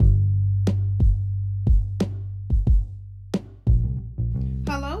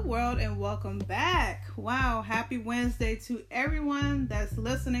world, and welcome back. Wow, happy Wednesday to everyone that's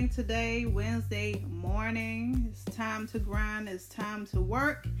listening today. Wednesday morning. It's time to grind. It's time to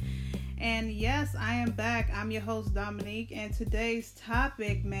work. And yes, I am back. I'm your host, Dominique. And today's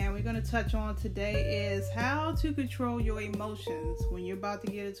topic, we're going to touch on today is how to control your emotions when you're about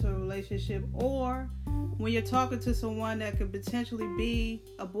to get into a relationship or when you're talking to someone that could potentially be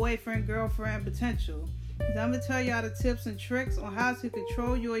a boyfriend, girlfriend, potential. So I'm going to tell y'all the tips and tricks on how to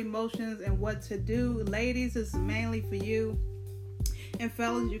control your emotions and what to do. Ladies, this is mainly for you. And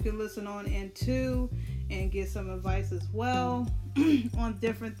fellas, you can listen on in too and get some advice as well on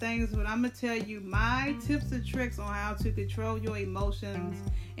different things. But I'm going to tell you my tips and tricks on how to control your emotions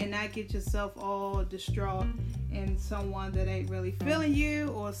and not get yourself all distraught in someone that ain't really feeling you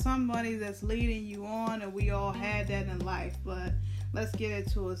or somebody that's leading you on. And we all had that in life. But let's get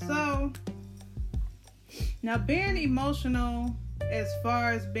into it. So, now, being emotional, as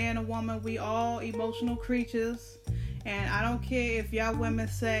far as being a woman, we all emotional creatures. And I don't care if y'all women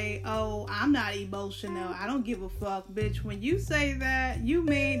say, oh, I'm not emotional, I don't give a fuck, bitch. When you say that,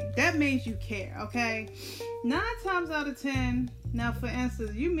 that means you care, okay? 9 times out of 10, now for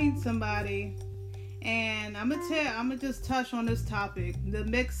instance, you meet somebody, and I'm gonna just touch on this topic, the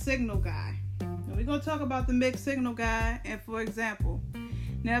mixed signal guy. And we're gonna talk about the mixed signal guy, and for example,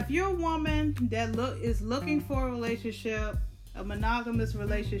 now, if you're a woman that is looking for a relationship, a monogamous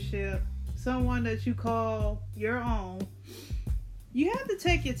relationship, someone that you call your own, you have to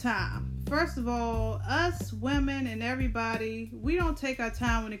take your time. First of all, us women and everybody, we don't take our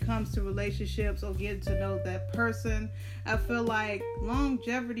time when it comes to relationships or getting to know that person. I feel like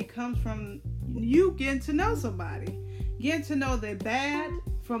longevity comes from you getting to know somebody. Getting to know their bad,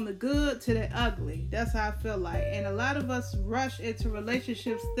 from the good to the ugly. That's how I feel like. And a lot of us rush into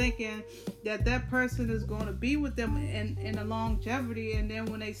relationships thinking that person is going to be with them in a longevity. And then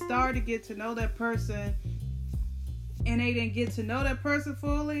when they start to get to know that person and they didn't get to know that person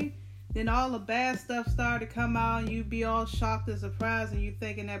fully, then all the bad stuff started to come out and you be all shocked and surprised and you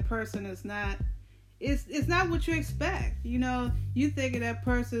thinking that person is not, it's not what you expect. You know, you thinking that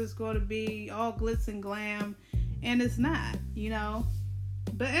person is going to be all glitz and glam and it's not, you know.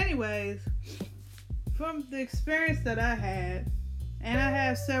 But anyways, from the experience that I had, and I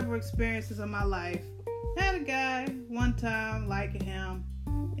had several experiences in my life, I had a guy one time liking him,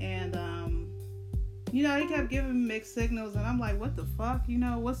 and he kept giving me mixed signals, and I'm like, what the fuck,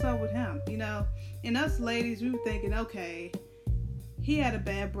 what's up with him, and us ladies, we were thinking, okay, he had a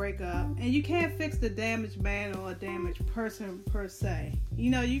bad breakup, and you can't fix the damaged man or a damaged person per se,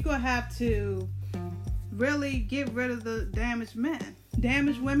 you're gonna have to really get rid of the damaged men.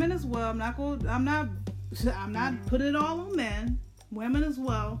 Damaged women as well. I'm not putting it all on men. Women as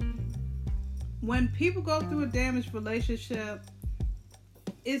well. When people go through a damaged relationship,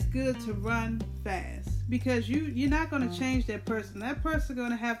 it's good to run fast because you're not going to change that person. That person's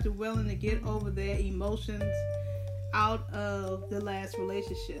going to have to willing to get over their emotions out of the last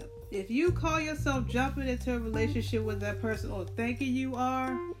relationship. If you call yourself jumping into a relationship with that person or thinking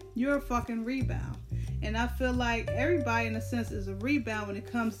you're a fucking rebound. And I feel like everybody in a sense is a rebound when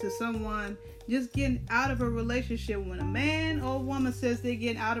it comes to someone just getting out of a relationship. When a man or a woman says they're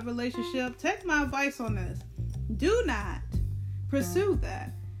getting out of a relationship, take my advice on this. Do not pursue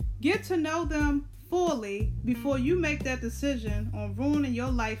that. Get to know them fully before you make that decision on ruining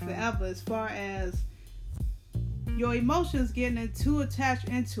your life forever as far as your emotions getting too attached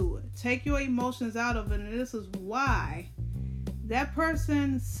into it. Take your emotions out of it, and this is why that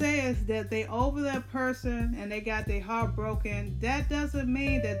person says that they over that person and they got their heart broken. That doesn't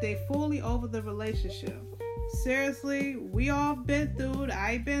mean that they fully over the relationship. Seriously, we all been through it.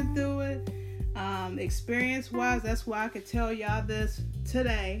 I've been through it. Experience wise, that's why I could tell y'all this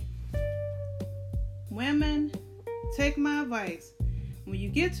today. Women, take my advice. When you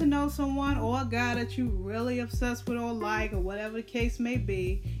get to know someone or a guy that you really obsessed with or like or whatever the case may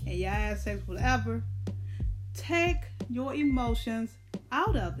be, and y'all have sex, whatever, take your emotions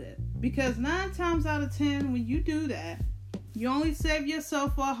out of it, because 9 times out of 10 when you do that, you only save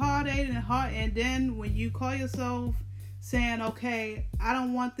yourself for a heartache and then when you call yourself saying, okay, I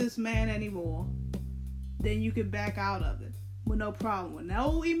don't want this man anymore, then you can back out of it with no problem, with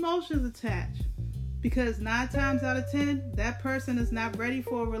no emotions attached, because 9 times out of 10 that person is not ready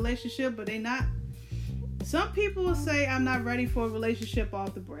for a relationship. But they not. Some people will say, I'm not ready for a relationship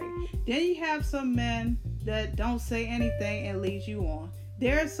off the break. Then you have some men that don't say anything and lead you on.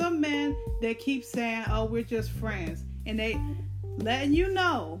 There are some men that keep saying, oh, we're just friends. And they letting you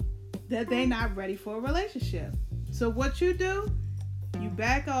know that they're not ready for a relationship. So what you do, you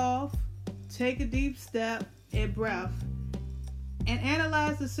back off, take a deep step and breath, and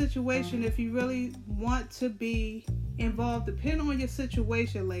analyze the situation if you really want to be involved. Depending on your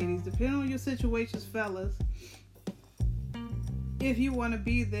situation, ladies, depending on your situations, fellas, if you want to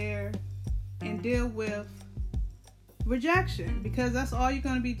be there and deal with rejection, because that's all you're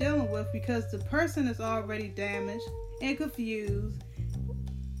going to be dealing with, because the person is already damaged and confused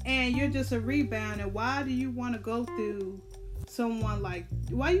and you're just a rebound. And why do you want to go through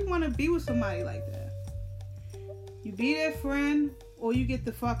why you want to be with somebody like that? You be their friend or you get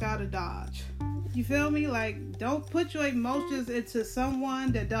the fuck out of Dodge. You feel me? Like, don't put your emotions into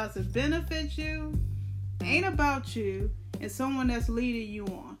someone that doesn't benefit you, ain't about you, and someone that's leading you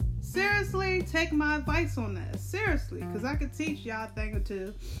on. Seriously, take my advice on that. Seriously, because I could teach y'all a thing or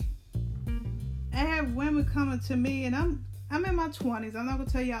two. I have women coming to me, and I'm in my 20s. I'm not going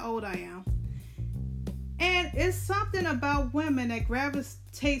to tell you how old I am. And it's something about women that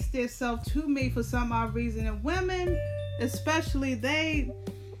gravitates themselves to me for some odd reason. And women, especially, they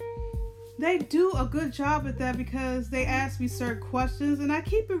do a good job at that because they ask me certain questions. And I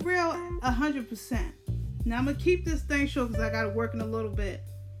keep it real 100%. Now, I'm going to keep this thing short because I got to work in a little bit.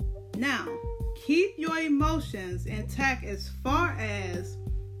 Now, keep your emotions intact as far as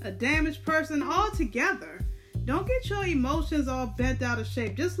a damaged person altogether. Don't get your emotions all bent out of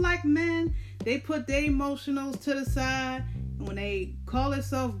shape. Just like men, they put their emotionals to the side. And when they call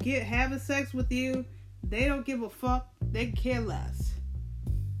themselves having sex with you, they don't give a fuck. They care less.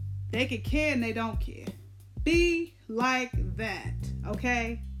 They can care and they don't care. Be like that,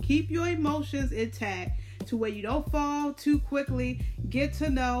 okay? Keep your emotions intact to where you don't fall too quickly. Get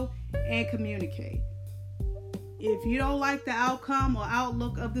to know and communicate. If you don't like the outcome or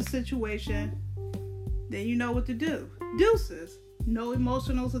outlook of the situation, then you know what to do. Deuces. No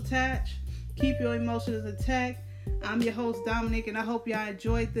emotionals attached. Keep your emotions intact. I'm your host, Dominic, and I hope y'all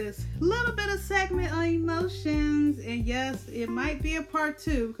enjoyed this little bit of segment on emotions. And yes, it might be a part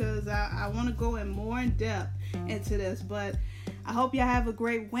 2 because I want to go in more in depth into this. But I hope y'all have a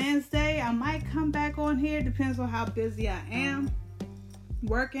great Wednesday. I might come back on here. Depends on how busy I am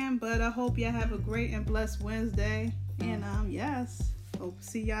working. But I hope y'all have a great and blessed Wednesday. And yes, hope to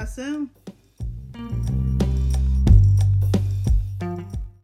see y'all soon.